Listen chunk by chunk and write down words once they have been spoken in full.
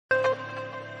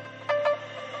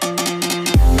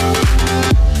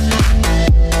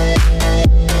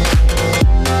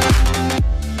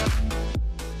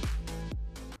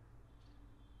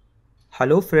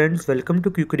Hello friends, welcome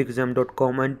to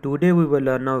quikrexam.com, and today we will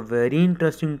learn a very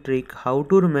interesting trick how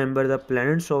to remember the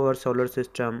planets of our solar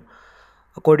system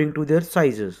according to their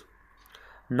sizes.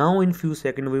 Now in few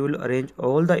seconds we will arrange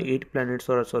all the 8 planets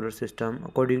of our solar system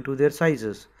according to their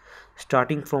sizes,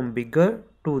 starting from bigger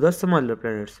to the smaller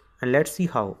planets, and let's see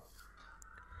how.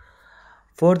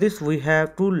 For this we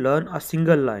have to learn a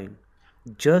single line.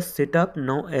 Just sit up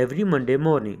now every Monday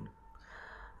morning.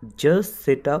 Just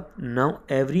sit up now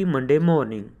every Monday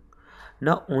morning.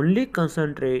 Now only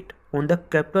concentrate on the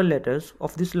capital letters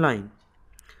of this line.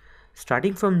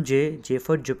 Starting from J, J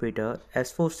for Jupiter,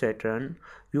 S for Saturn,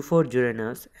 U for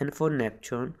Uranus, N for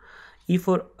Neptune, E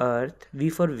for Earth, V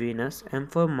for Venus, M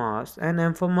for Mars, and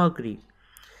M for Mercury.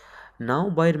 Now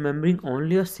by remembering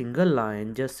only a single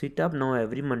line, just sit up now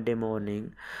every Monday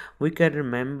morning, we can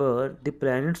remember the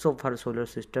planets of our solar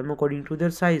system according to their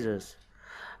sizes.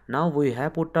 Now we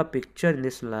have put a picture in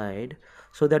this slide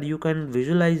so that you can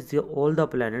visualize all the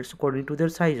planets according to their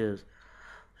sizes.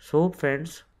 So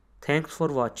friends, thanks for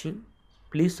watching.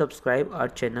 Please subscribe our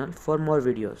channel for more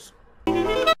videos.